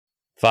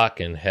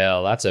Fucking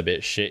hell, that's a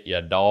bit shit, ya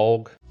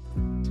dog.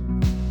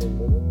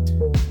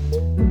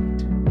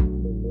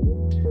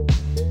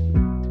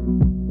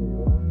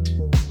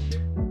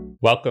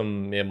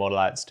 Welcome, Mere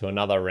Mortalites, to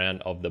another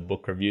round of the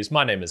book reviews.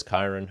 My name is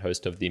Kyron,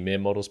 host of the Mere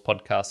Mortals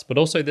podcast, but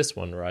also this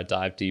one where I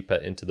dive deeper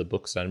into the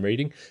books I'm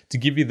reading to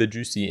give you the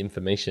juicy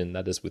information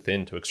that is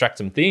within, to extract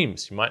some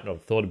themes you might not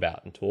have thought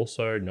about, and to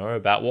also know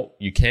about what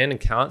you can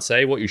and can't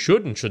say, what you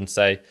should and shouldn't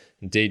say.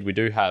 Indeed, we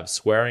do have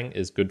Swearing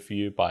is Good for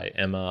You by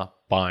Emma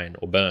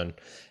Byrne,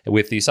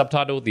 with the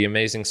subtitle The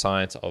Amazing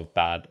Science of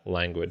Bad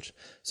Language.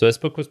 So this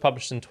book was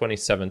published in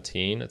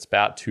 2017. It's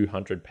about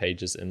 200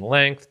 pages in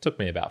length. It took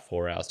me about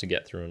 4 hours to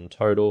get through in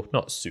total.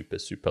 Not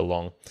super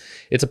long.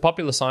 It's a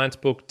popular science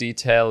book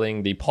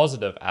detailing the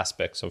positive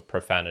aspects of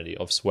profanity,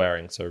 of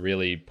swearing. So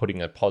really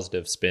putting a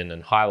positive spin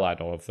and highlight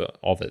of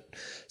it.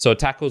 So it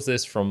tackles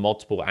this from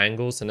multiple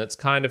angles, and it's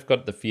kind of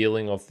got the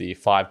feeling of the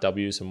 5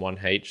 W's and 1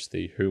 H,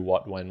 the who,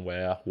 what, when,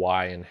 where,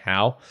 why, and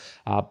how.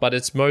 But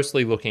it's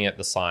mostly looking at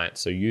the science,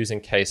 so using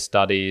case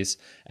studies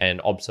and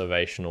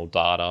observational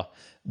data.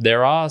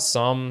 There are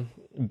some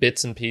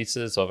bits and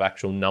pieces of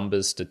actual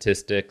numbers,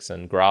 statistics,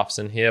 and graphs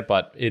in here,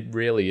 but it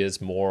really is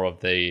more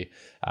of the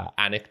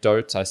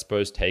anecdotes, I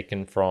suppose,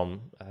 taken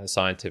from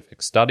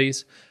scientific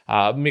studies,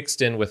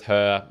 mixed in with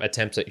her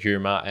attempts at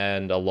humor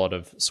and a lot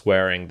of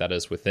swearing that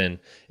is within.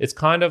 It's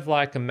kind of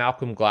like a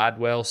Malcolm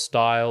Gladwell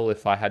style,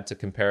 if I had to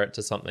compare it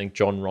to something.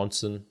 John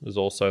Ronson was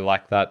also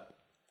like that.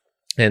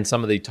 And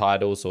some of the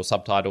titles or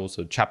subtitles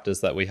or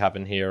chapters that we have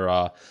in here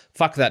are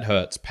Fuck That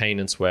Hurts, Pain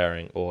and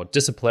Swearing, or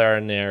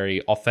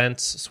Disciplinary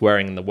Offense,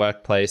 Swearing in the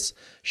Workplace,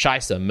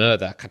 Scheisse,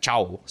 Murder,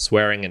 Kachau,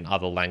 Swearing in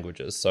Other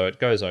Languages. So it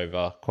goes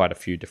over quite a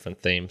few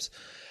different themes.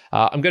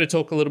 I'm going to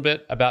talk a little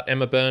bit about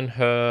Emma Byrne.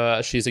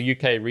 She's a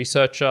UK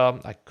researcher.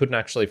 I couldn't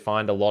actually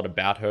find a lot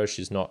about her.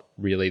 She's not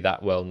really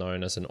that well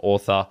known as an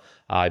author.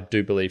 I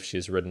do believe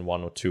she's written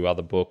 1 or 2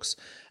 other books.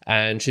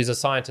 And she's a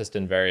scientist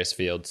in various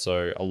fields,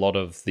 so a lot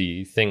of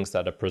the things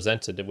that are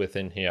presented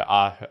within here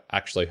are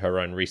actually her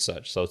own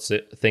research. So it's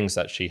things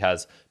that she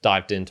has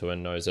dived into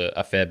and knows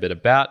a fair bit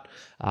about.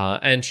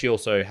 And she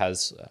also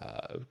has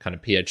kind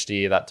of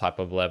PhD, that type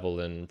of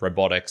level in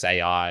robotics,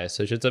 AI.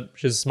 So she's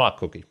a smart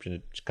cookie.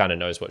 She kind of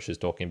knows what she's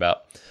talking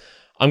about.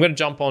 I'm going to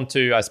jump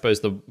onto, I suppose,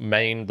 the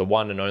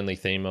one and only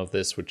theme of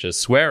this, which is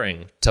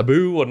swearing.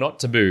 Taboo or not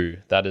taboo?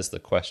 That is the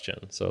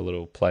question. So a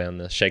little play on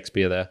the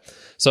Shakespeare there.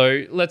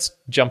 So let's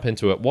jump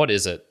into it. What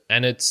is it?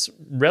 And it's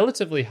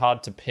relatively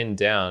hard to pin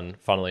down,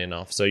 funnily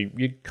enough. So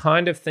you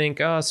kind of think,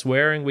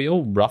 swearing, we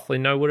all roughly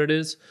know what it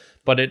is,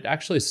 but it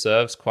actually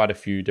serves quite a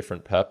few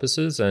different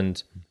purposes,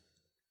 and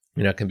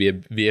it can be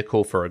a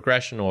vehicle for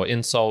aggression or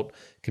insult,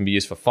 can be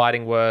used for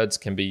fighting words,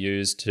 can be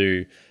used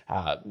to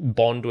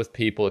bond with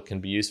people, it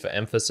can be used for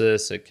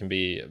emphasis, it can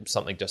be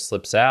something just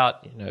slips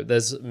out.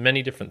 There's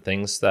many different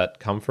things that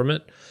come from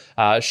it.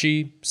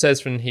 She says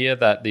from here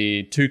that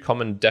the 2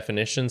 common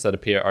definitions that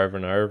appear over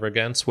and over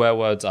again, swear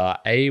words are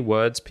A,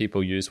 words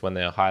people use when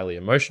they are highly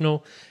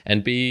emotional,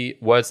 and B,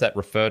 words that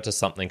refer to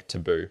something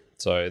taboo.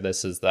 So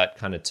this is that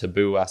kind of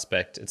taboo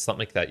aspect. It's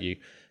something that you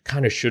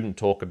kind of shouldn't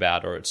talk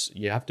about, or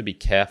you have to be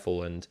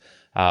careful. And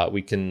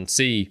we can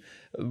see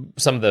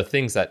some of the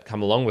things that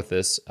come along with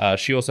this.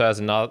 She also has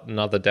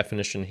another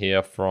definition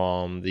here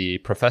from the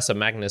Professor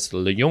Magnus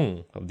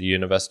Leung of the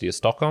University of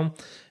Stockholm.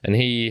 And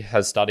he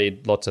has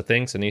studied lots of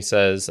things, and he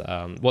says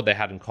what they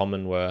had in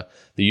common were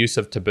the use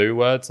of taboo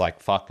words like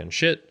fuck and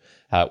shit,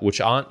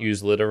 which aren't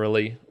used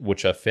literally,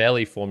 which are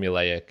fairly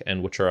formulaic,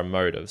 and which are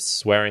emotive.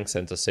 Swearing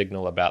sends a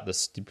signal about the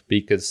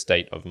speaker's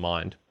state of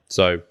mind.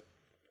 So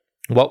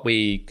what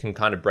we can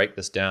kind of break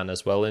this down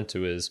as well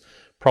into is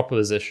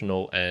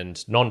propositional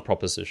and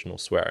non-propositional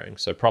swearing.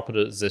 So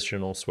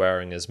propositional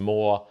swearing is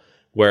more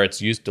where it's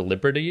used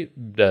deliberately,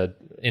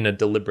 in a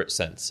deliberate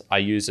sense. I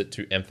use it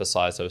to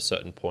emphasize a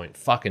certain point,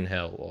 fucking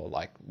hell, or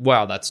like,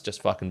 wow, that's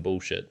just fucking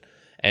bullshit.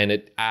 And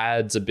it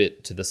adds a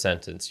bit to the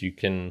sentence. You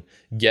can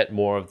get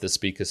more of the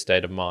speaker's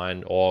state of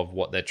mind or of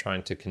what they're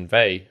trying to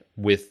convey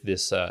with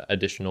this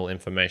additional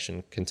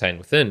information contained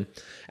within.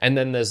 And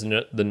then there's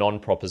the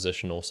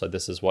non-propositional. So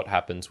this is what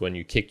happens when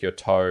you kick your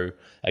toe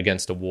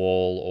against a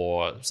wall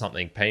or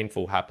something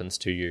painful happens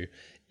to you.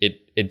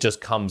 It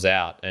just comes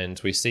out, and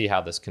we see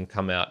how this can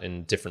come out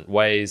in different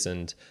ways.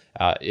 And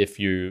if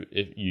you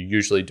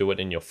usually do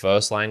it in your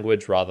first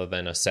language rather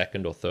than a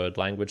second or third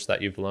language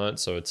that you've learned,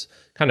 so it's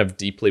kind of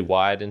deeply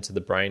wired into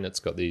the brain.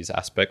 It's got these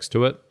aspects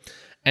to it.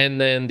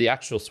 And then the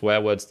actual swear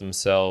words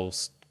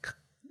themselves,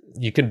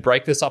 you can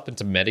break this up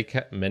into many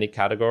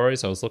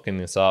categories. I was looking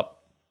this up.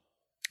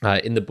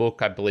 In the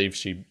book, I believe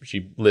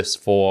she lists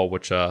 4,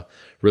 which are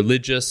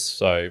religious,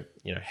 so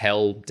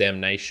hell,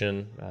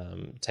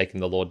 damnation,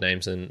 taking the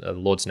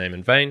Lord's name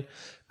in vain.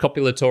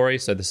 Copulatory,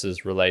 so this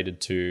is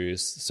related to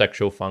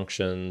sexual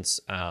functions,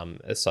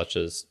 such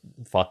as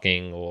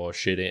fucking or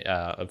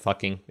shitting,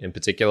 fucking in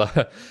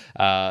particular.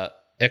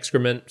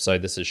 Excrement, so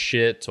this is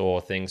shit or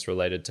things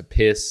related to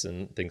piss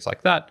and things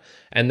like that.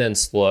 And then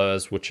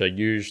slurs, which are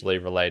usually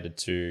related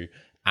to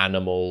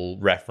animal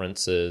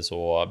references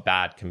or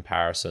bad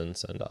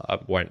comparisons, and I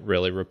won't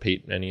really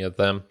repeat any of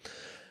them.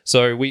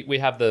 So we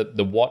have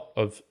the what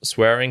of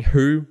swearing.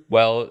 Who?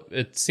 Well,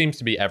 it seems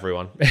to be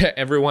everyone.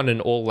 Everyone in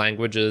all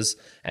languages,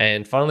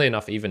 and funnily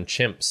enough, even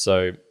chimps.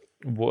 So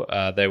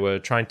there were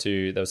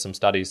some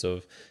studies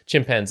of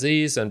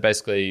chimpanzees, and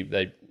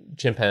basically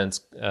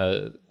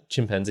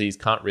chimpanzees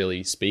can't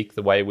really speak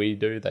the way we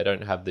do. They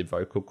don't have the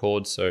vocal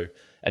cords, so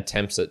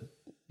attempts at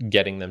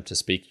getting them to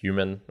speak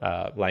human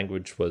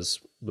language was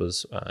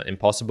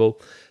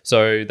impossible.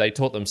 So they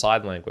taught them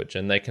sign language,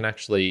 and they can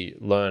actually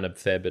learn a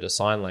fair bit of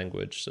sign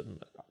language,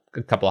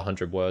 a couple of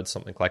hundred words,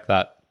 something like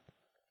that.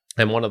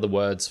 And one of the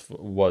words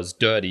was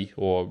dirty,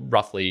 or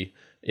roughly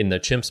in the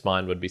chimp's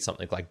mind would be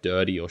something like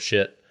dirty or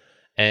shit.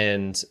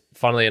 And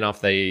funnily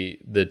enough,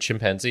 the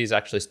chimpanzees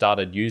actually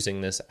started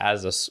using this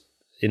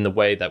in the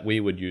way that we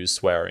would use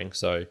swearing.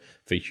 So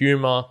for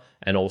humor,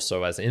 and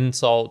also as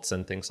insults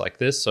and things like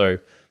this. So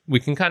we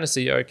can kind of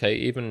see, okay,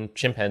 even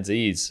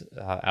chimpanzees,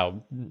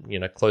 our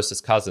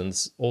closest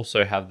cousins,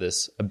 also have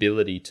this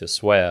ability to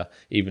swear,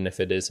 even if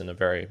it is in a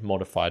very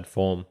modified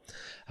form.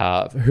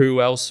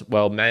 Who else?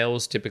 Well,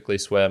 males typically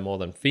swear more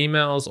than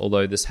females,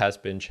 although this has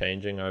been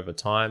changing over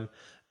time.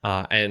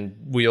 And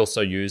we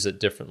also use it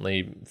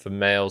differently. For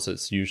males,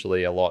 it's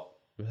usually a lot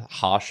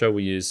harsher.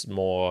 We use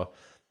more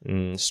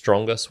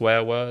stronger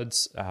swear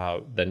words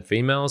than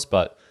females,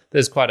 but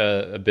there's quite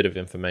a bit of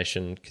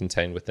information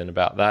contained within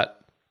about that.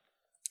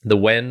 The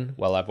when,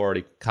 well, I've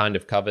already kind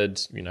of covered,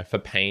 for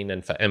pain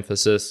and for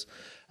emphasis,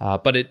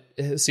 but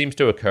it seems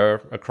to occur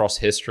across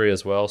history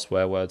as well.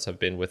 Swear words have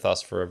been with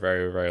us for a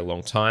very, very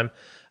long time.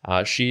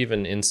 She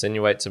even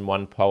insinuates in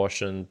one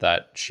portion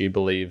that she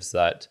believes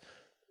that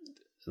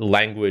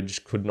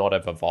language could not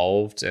have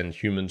evolved and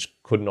humans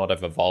could not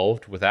have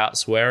evolved without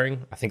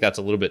swearing. I think that's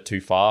a little bit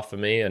too far for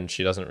me, and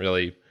she doesn't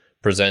really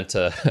present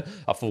a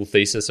full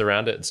thesis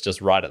around it. It's just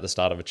right at the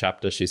start of a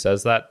chapter she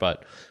says that,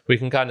 but we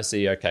can kind of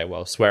see, okay,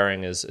 well,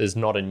 swearing is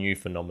not a new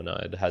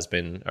phenomenon. It has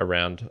been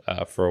around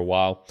for a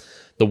while.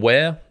 The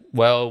where,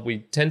 well, we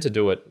tend to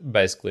do it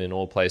basically in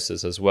all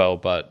places as well,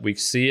 but we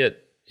see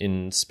it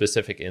in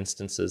specific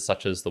instances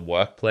such as the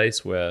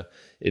workplace, where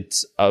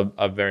it's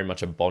a very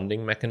much a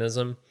bonding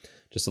mechanism.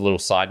 Just a little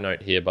side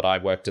note here, but I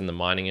worked in the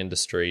mining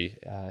industry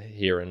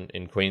here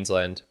in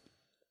Queensland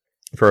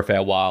for a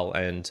fair while,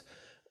 and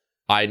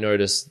I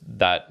noticed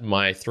that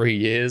my 3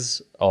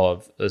 years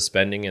of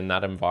spending in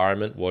that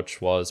environment,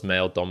 which was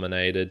male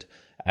dominated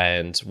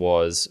and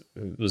was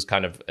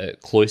kind of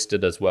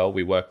cloistered as well.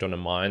 We worked on a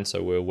mine,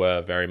 so we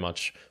were very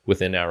much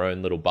within our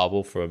own little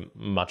bubble for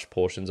much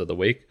portions of the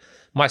week.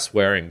 My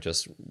swearing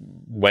just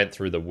went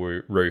through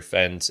the roof,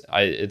 and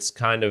it's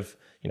kind of,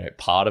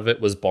 part of it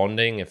was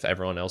bonding. If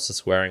everyone else is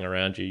swearing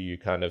around you, you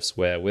kind of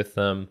swear with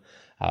them.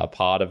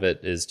 Part of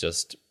it is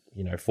just,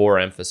 for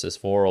emphasis,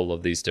 for all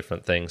of these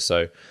different things.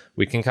 So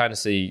we can kind of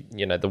see,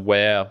 the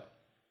where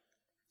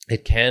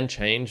it can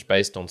change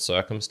based on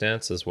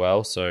circumstance as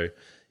well. So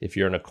if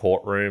you're in a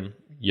courtroom,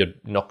 you're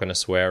not going to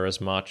swear as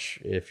much.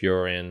 If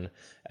you're in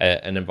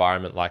an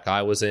environment like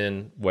I was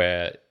in,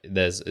 where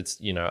it's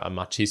a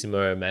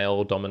machismo,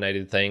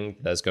 male-dominated thing,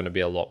 there's going to be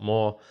a lot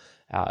more.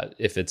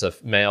 If it's a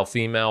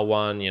male-female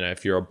one,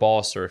 if you're a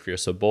boss or if you're a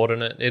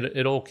subordinate,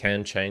 it all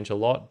can change a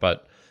lot.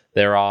 But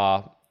there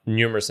are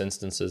numerous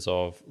instances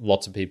of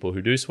lots of people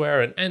who do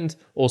swear, and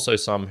also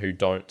some who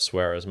don't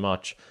swear as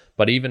much.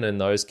 But even in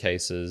those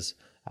cases,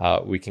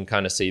 we can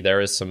kind of see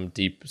there is some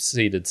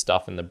deep-seated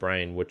stuff in the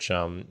brain which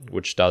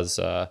does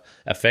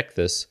affect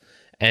this.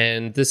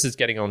 And this is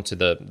getting onto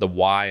the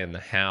why and the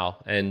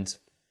how. And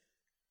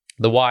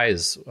the why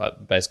is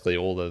basically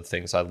all the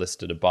things I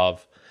listed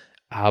above.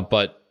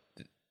 But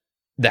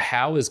the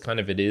how is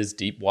it is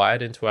deep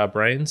wired into our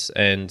brains.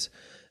 And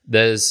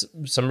there's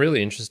some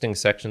really interesting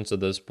sections of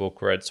this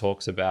book where it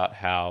talks about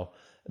how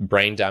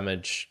brain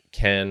damage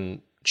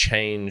can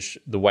change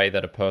the way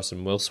that a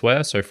person will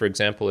swear. So, for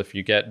example, if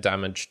you get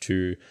damage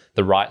to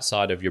the right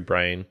side of your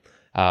brain,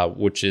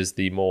 which is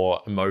the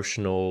more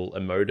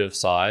emotive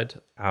side,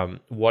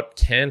 what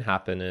can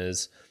happen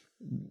is,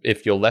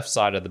 if your left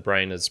side of the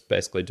brain is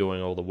basically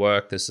doing all the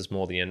work, this is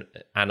more the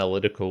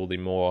analytical, the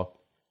more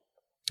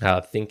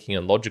thinking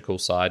and logical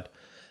side.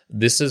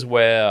 This is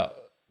where,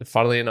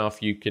 funnily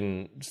enough, you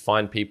can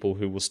find people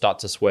who will start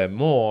to swear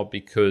more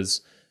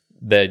because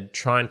they're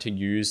trying to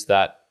use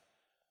that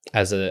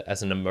as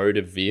an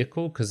emotive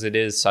vehicle, because it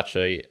is such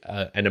an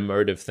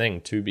emotive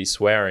thing. To be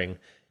swearing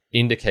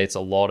indicates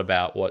a lot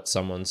about what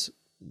someone's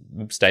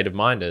state of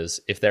mind is.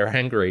 If they're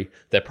angry,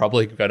 they're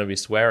probably going to be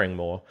swearing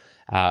more.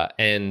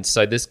 And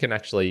so this can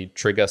actually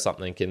trigger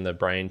something in the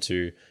brain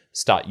to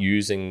start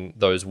using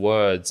those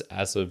words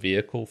as a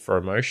vehicle for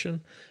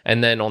emotion.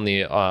 And then on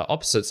the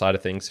opposite side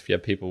of things, if you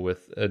have people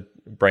with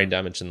brain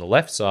damage in the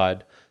left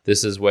side,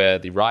 this is where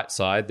the right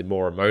side, the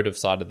more emotive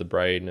side of the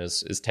brain,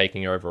 is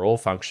taking over all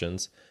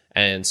functions.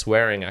 And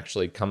swearing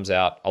actually comes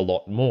out a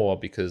lot more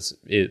because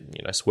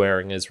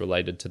swearing is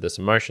related to this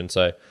emotion.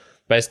 So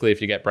basically, if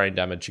you get brain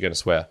damage, you're going to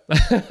swear.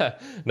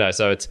 No,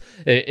 so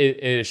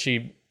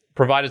she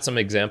provided some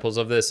examples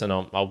of this, and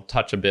I'll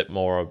touch a bit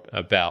more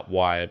about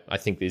why I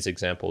think these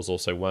examples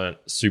also weren't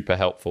super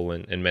helpful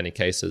in many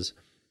cases.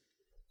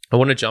 I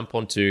want to jump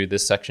onto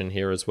this section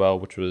here as well,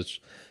 which was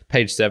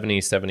page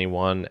 70,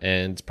 71,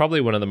 and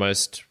probably one of the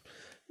most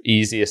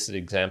easiest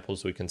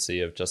examples we can see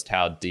of just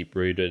how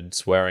deep-rooted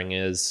swearing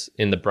is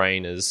in the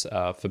brain is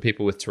for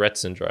people with Tourette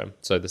syndrome.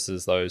 So this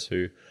is those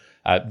who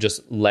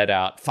just let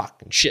out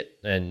fuck and shit,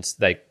 and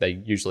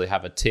they usually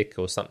have a tick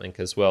or something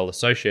as well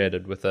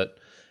associated with it.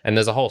 And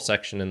there's a whole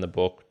section in the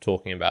book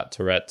talking about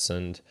Tourette's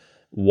and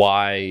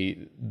why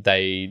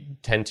they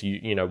tend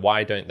to,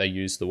 why don't they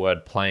use the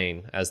word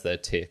plain as their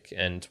tick,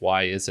 and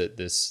why is it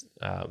this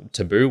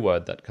taboo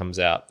word that comes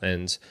out?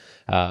 And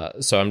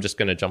so I'm just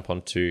going to jump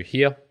onto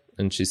here.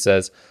 And she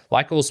says,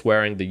 like all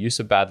swearing, the use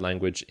of bad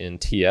language in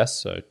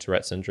TS, so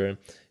Tourette syndrome,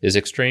 is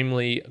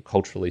extremely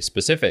culturally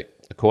specific.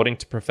 According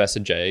to Professor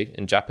J,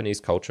 in Japanese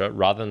culture,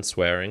 rather than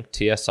swearing,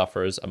 TS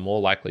sufferers are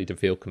more likely to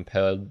feel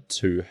compelled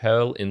to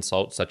hurl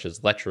insults such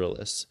as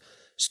lecherous,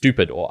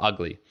 stupid, or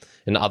ugly.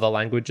 In other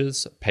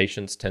languages,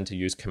 patients tend to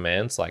use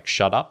commands like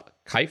shut up,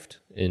 kæft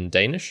in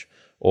Danish,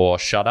 or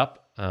shut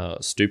up,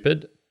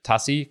 stupid,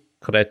 tassi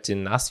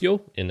cretinaccio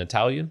in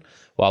Italian,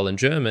 while in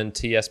German,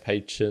 TS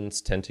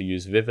patients tend to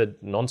use vivid,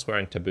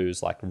 non-swearing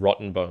taboos like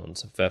rotten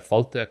bones,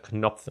 verfaulte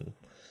Knopfen.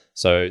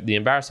 So the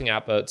embarrassing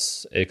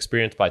outbursts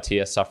experienced by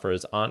TS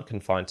sufferers aren't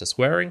confined to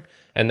swearing,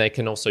 and they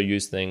can also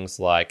use things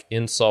like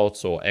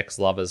insults or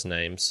ex-lovers'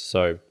 names.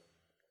 So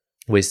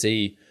we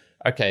see,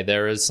 okay,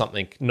 there is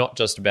something not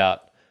just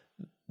about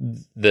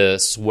the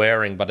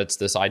swearing, but it's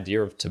this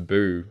idea of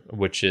taboo,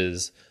 which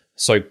is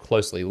so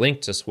closely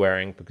linked to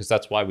swearing, because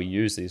that's why we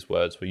use these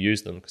words. We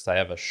use them because they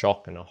have a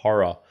shock and a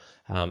horror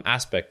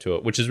aspect to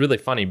it, which is really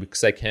funny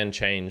because they can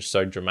change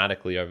so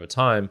dramatically over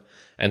time,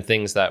 and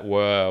things that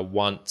were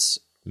once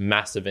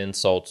massive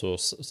insults or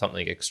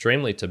something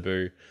extremely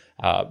taboo,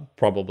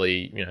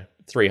 probably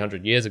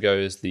 300 years ago,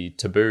 is the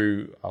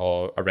taboo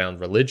around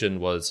religion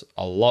was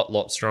a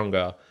lot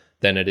stronger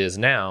than it is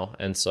now,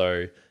 and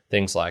so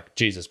things like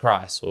Jesus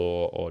Christ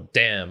or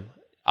damn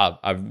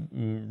are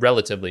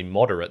relatively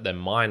moderate. They're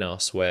minor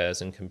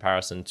swears in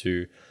comparison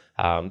to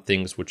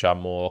things which are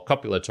more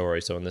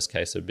copulatory. So in this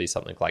case, it would be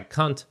something like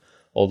cunt,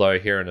 although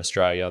here in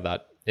Australia,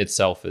 that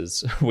itself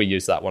is, we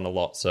use that one a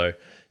lot. So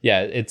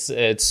yeah,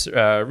 it's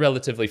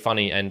relatively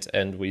funny.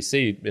 And we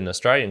see in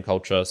Australian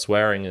culture,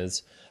 swearing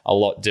is a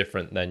lot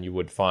different than you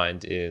would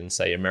find in,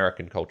 say,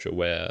 American culture,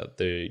 where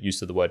the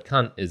use of the word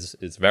cunt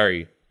is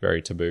very,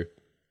 very taboo.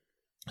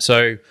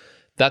 So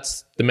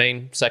that's the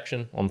main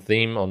section on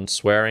theme on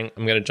swearing.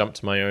 I'm going to jump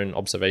to my own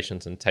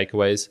observations and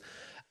takeaways.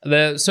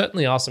 There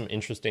certainly are some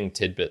interesting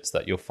tidbits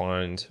that you'll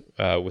find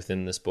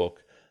within this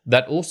book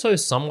that also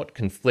somewhat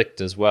conflict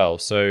as well.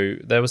 So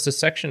there was a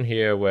section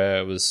here where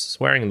it was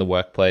swearing in the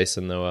workplace,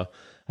 and they were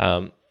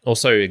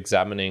also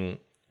examining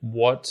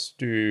what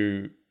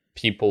do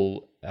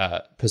people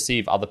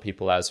perceive other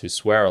people as who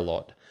swear a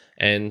lot.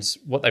 And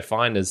what they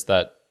find is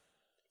that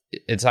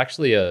it's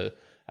actually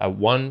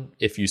one,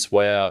 if you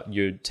swear,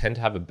 you tend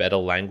to have a better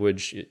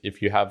language.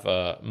 If you have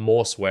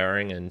more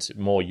swearing and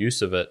more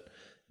use of it,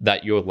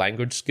 that your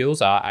language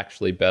skills are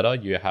actually better.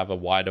 You have a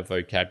wider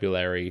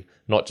vocabulary,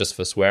 not just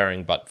for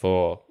swearing, but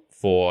for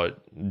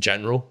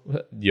general,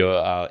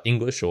 your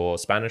English or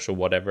Spanish or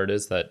whatever it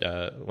is,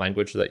 that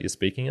language that you're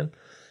speaking in.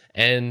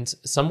 And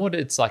somewhat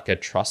it's like a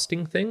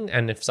trusting thing.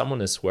 And if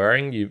someone is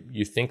swearing,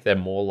 you think they're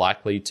more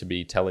likely to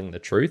be telling the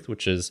truth,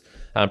 which is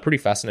pretty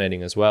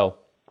fascinating as well.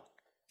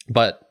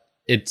 But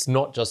it's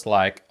not just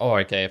like, oh,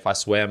 okay, if I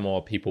swear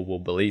more, people will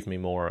believe me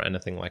more or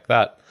anything like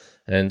that.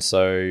 And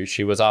so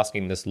she was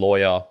asking this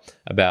lawyer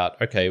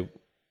about, okay,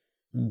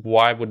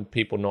 why would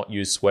people not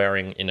use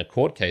swearing in a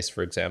court case,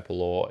 for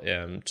example, or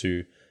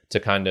to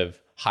kind of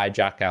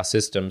hijack our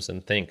systems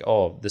and think,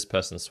 oh, this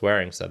person's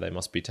swearing, so they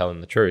must be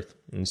telling the truth.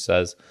 And she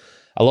says,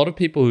 a lot of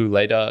people who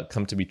later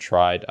come to be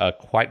tried are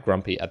quite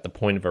grumpy at the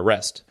point of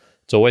arrest.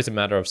 It's always a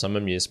matter of some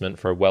amusement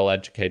for a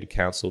well-educated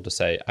counsel to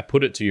say, I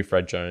put it to you,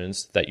 Fred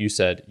Jones, that you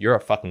said, you're a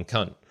fucking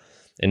cunt.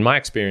 In my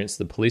experience,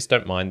 the police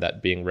don't mind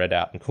that being read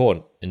out in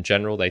court. In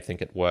general, they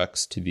think it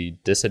works to the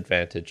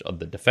disadvantage of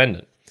the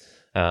defendant.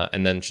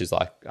 And then she's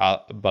like,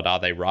 but are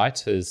they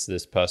right? Is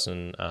this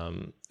person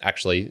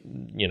actually,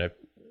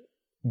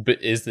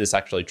 but is this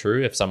actually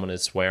true if someone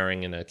is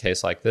swearing in a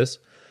case like this?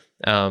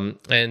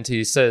 And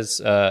he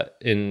says,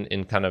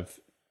 in kind of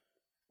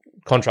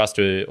contrast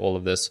to all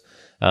of this,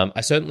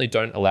 I certainly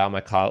don't allow my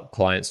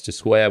clients to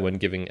swear when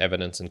giving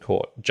evidence in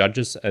court.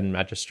 Judges and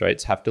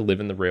magistrates have to live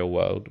in the real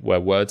world where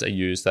words are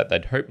used that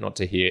they'd hope not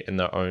to hear in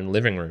their own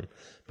living room.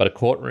 But a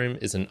courtroom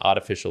is an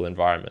artificial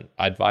environment.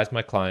 I advise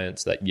my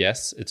clients that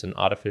yes, it's an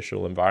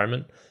artificial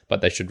environment,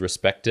 but they should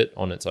respect it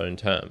on its own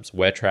terms.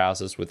 Wear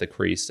trousers with a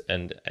crease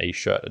and a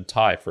shirt and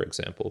tie, for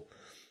example.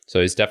 So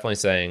he's definitely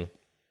saying,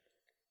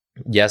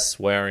 yes,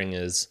 swearing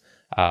is...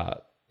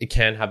 it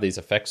can have these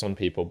effects on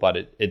people, but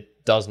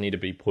it does need to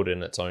be put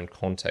in its own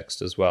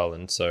context as well.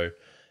 And so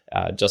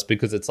just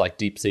because it's like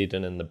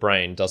deep-seated in the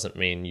brain doesn't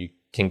mean you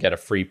can get a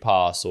free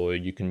pass or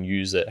you can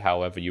use it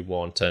however you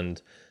want. And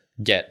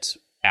get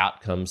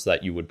outcomes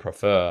that you would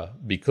prefer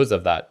because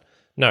of that.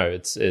 No,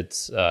 it's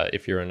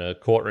if you're in a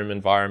courtroom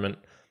environment,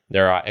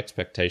 there are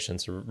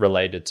expectations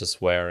related to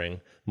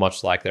swearing,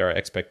 much like there are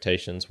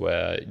expectations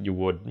where you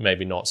would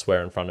maybe not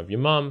swear in front of your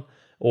mum,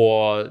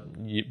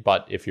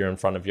 but if you're in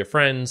front of your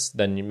friends,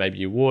 then maybe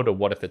you would. Or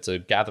what if it's a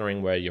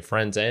gathering where your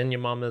friends and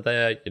your mum are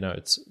there?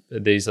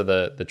 These are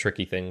the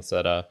tricky things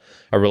that are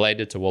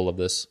related to all of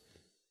this.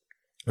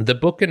 The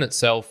book in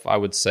itself, I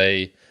would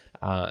say,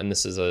 and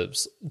this is a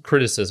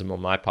criticism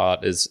on my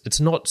part, is it's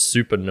not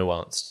super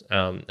nuanced.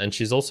 And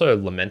she's also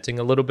lamenting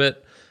a little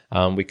bit.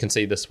 We can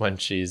see this when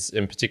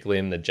particularly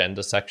in the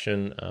gender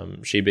section,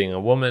 she being a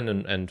woman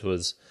and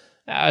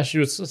she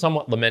was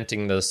somewhat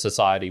lamenting the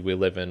society we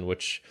live in,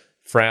 which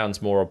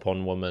frowns more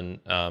upon women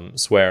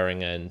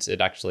swearing, and it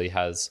actually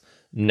has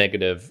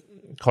negative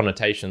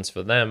connotations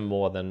for them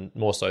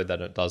more so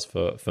than it does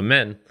for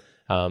men,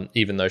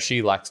 even though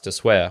she likes to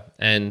swear.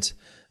 And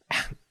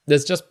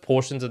there's just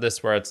portions of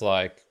this where it's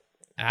like,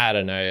 I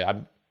don't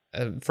know.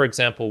 For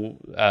example,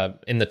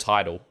 in the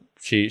title,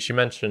 she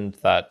mentioned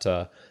that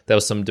there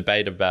was some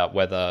debate about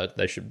whether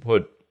they should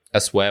put a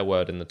swear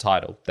word in the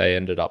title. They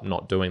ended up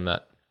not doing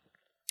that.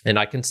 And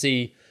I can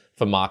see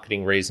for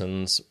marketing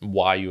reasons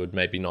why you would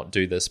maybe not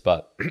do this,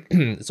 but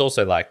it's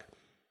also like,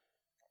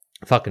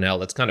 fucking hell,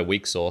 that's kind of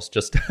weak sauce.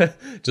 Just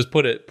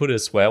put a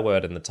swear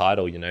word in the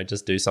title,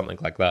 just do something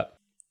like that.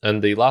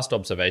 And the last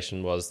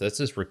observation was there's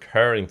this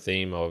recurring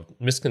theme of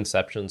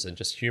misconceptions and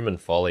just human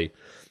folly.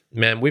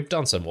 Man, we've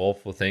done some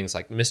awful things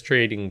like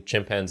mistreating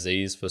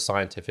chimpanzees for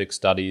scientific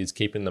studies,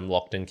 keeping them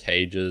locked in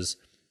cages,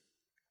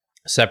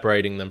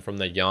 separating them from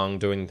their young,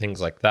 doing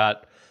things like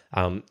that,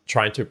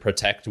 trying to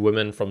protect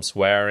women from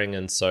swearing.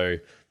 And so,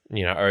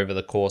 over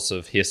the course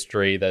of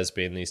history, there's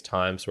been these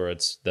times where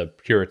it's the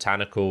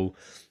puritanical,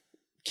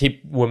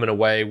 keep women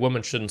away.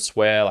 Women shouldn't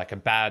swear, like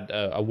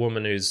a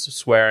woman who's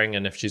swearing.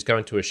 And if she's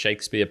going to a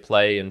Shakespeare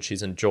play and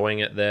she's enjoying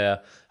it there,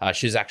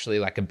 she's actually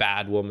like a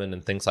bad woman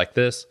and things like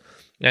this.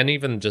 And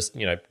even just,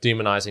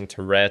 demonizing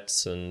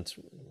Tourette's, and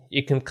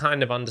you can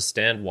kind of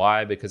understand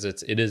why, because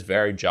it is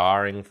very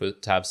jarring to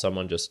have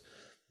someone just,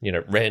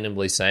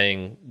 randomly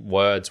saying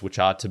words which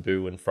are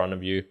taboo in front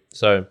of you.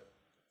 So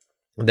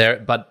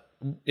but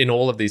in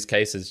all of these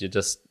cases, you're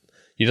just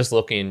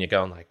looking and you're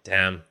going like,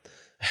 damn,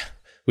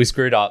 we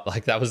screwed up.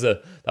 Like that was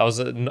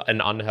an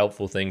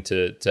unhelpful thing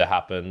to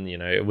happen.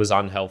 It was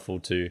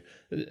unhelpful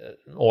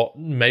or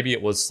maybe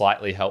it was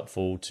slightly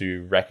helpful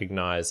to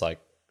recognize like,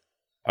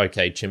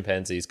 okay,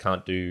 chimpanzees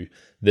can't do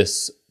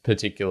this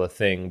particular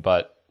thing,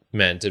 but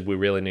man, did we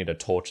really need to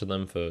torture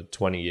them for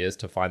 20 years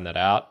to find that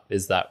out?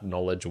 Is that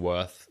knowledge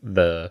worth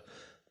the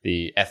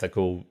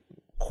ethical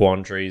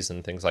quandaries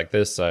and things like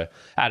this? So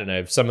I don't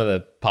know. Some of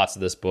the parts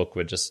of this book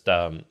were just,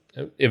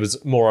 it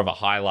was more of a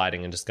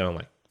highlighting and just going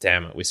like,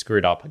 damn it, we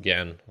screwed up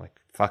again. Like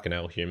fucking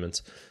hell,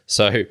 humans.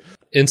 So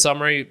in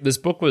summary, this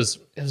book was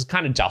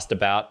kind of just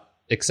about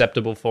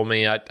acceptable for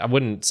me. I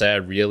wouldn't say I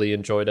really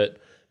enjoyed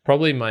it.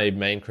 Probably my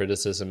main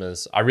criticism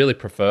is I really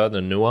prefer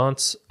the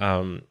nuance,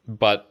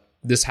 but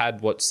this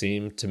had what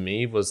seemed to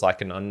me was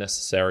like an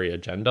unnecessary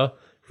agenda.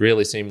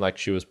 Really seemed like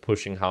she was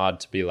pushing hard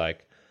to be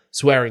like,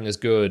 swearing is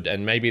good.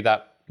 And maybe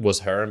that was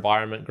her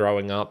environment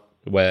growing up,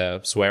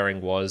 where swearing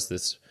was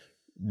this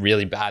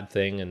really bad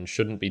thing and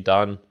shouldn't be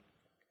done.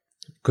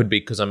 Could be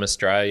because I'm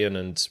Australian,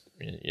 and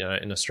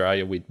in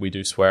Australia we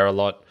do swear a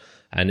lot,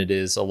 and it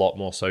is a lot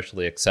more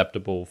socially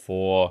acceptable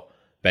for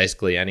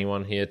basically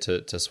anyone here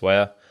to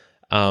swear.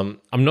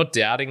 I'm not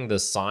doubting the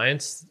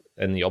science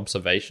and the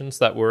observations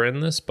that were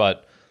in this,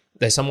 but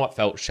they somewhat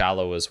felt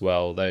shallow as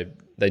well.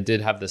 They did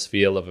have this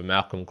feel of a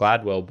Malcolm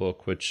Gladwell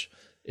book, which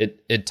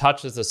it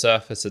touches the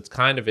surface. It's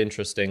kind of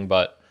interesting,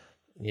 but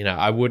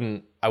I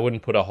wouldn't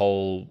put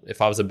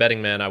if I was a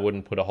betting man, I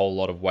wouldn't put a whole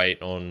lot of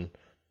weight on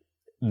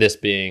this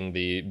being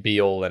the be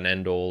all and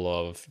end all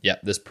of,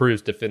 this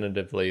proves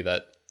definitively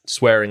that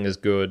swearing is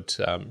good.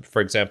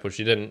 For example,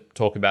 she didn't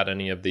talk about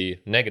any of the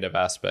negative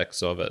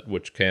aspects of it,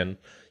 which can,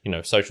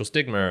 social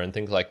stigma and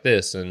things like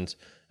this. And,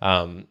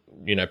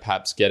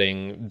 perhaps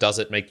does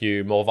it make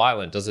you more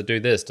violent? Does it do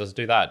this? Does it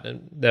do that?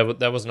 And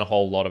there wasn't a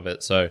whole lot of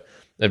it. So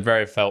it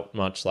very felt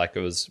much like it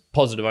was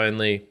positive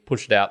only,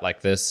 pushed out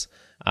like this.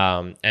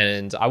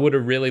 And I would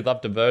have really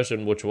loved a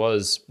version which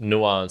was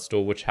nuanced,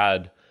 or which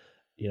had,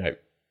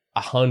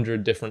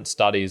 100 different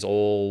studies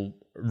all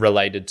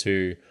related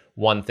to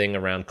one thing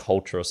around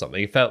culture or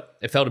something. It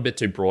felt a bit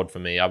too broad for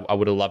me. I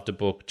would have loved a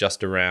book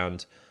just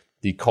around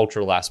the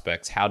cultural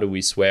aspects. How do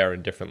we swear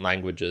in different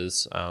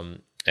languages?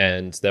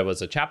 And there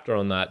was a chapter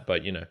on that,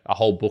 but a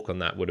whole book on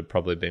that would have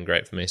probably been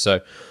great for me.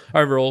 So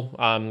overall,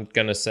 I'm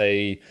going to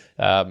say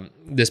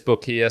this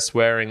book here,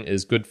 Swearing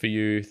is Good for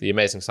You, The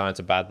Amazing Science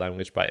of Bad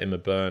Language by Emma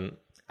Byrne.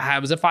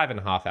 It was a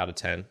 5.5 out of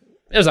 10.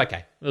 It was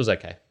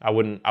okay. I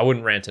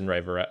wouldn't rant and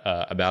rave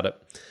about it.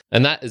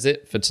 And that is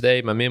it for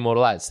today, my mere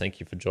mortal lads.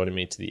 Thank you for joining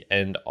me to the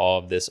end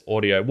of this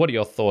audio. What are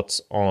your thoughts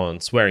on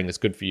Swearing is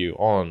Good for You,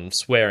 on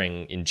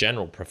swearing in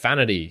general,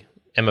 profanity,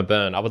 Emma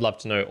Byrne. I would love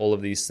to know all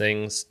of these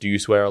things. Do you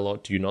swear a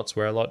lot? Do you not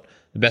swear a lot?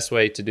 The best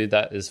way to do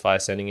that is via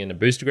sending in a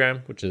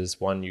boostergram, which is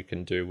one you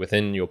can do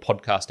within your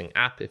podcasting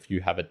app if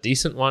you have a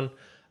decent one.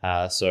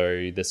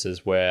 So this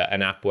is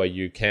an app where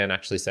you can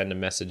actually send a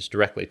message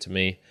directly to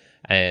me,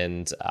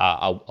 and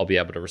I'll be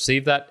able to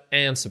receive that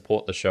and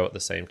support the show at the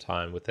same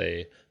time with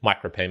a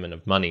micropayment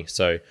of money.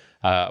 So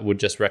I would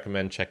just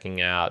recommend checking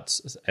out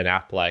an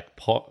app like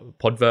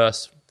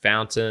Podverse,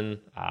 Fountain,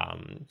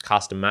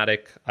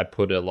 Cast-O-Matic. I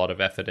put a lot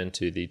of effort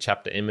into the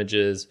chapter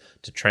images,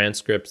 to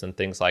transcripts and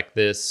things like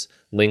this,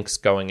 links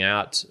going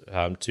out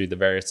to the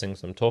various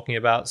things I'm talking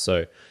about.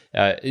 So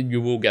you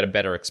will get a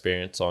better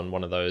experience on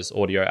one of those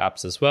audio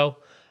apps as well.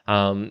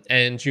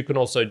 And you can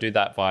also do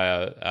that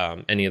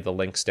via any of the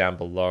links down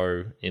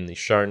below in the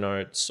show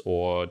notes,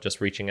 or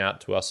just reaching out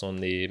to us on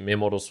the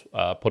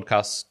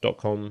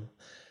meremortalspodcast.com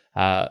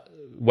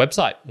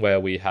website,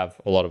 where we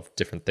have a lot of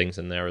different things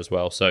in there as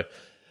well. So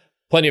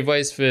plenty of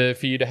ways for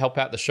you to help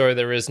out the show.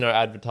 There is no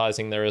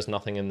advertising. There is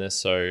nothing in this.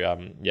 So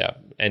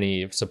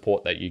any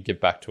support that you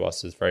give back to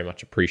us is very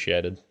much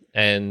appreciated.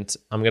 And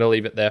I'm going to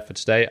leave it there for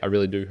today. I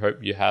really do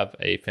hope you have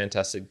a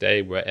fantastic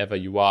day wherever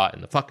you are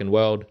in the fucking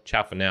world.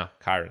 Ciao for now.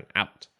 Kyron out.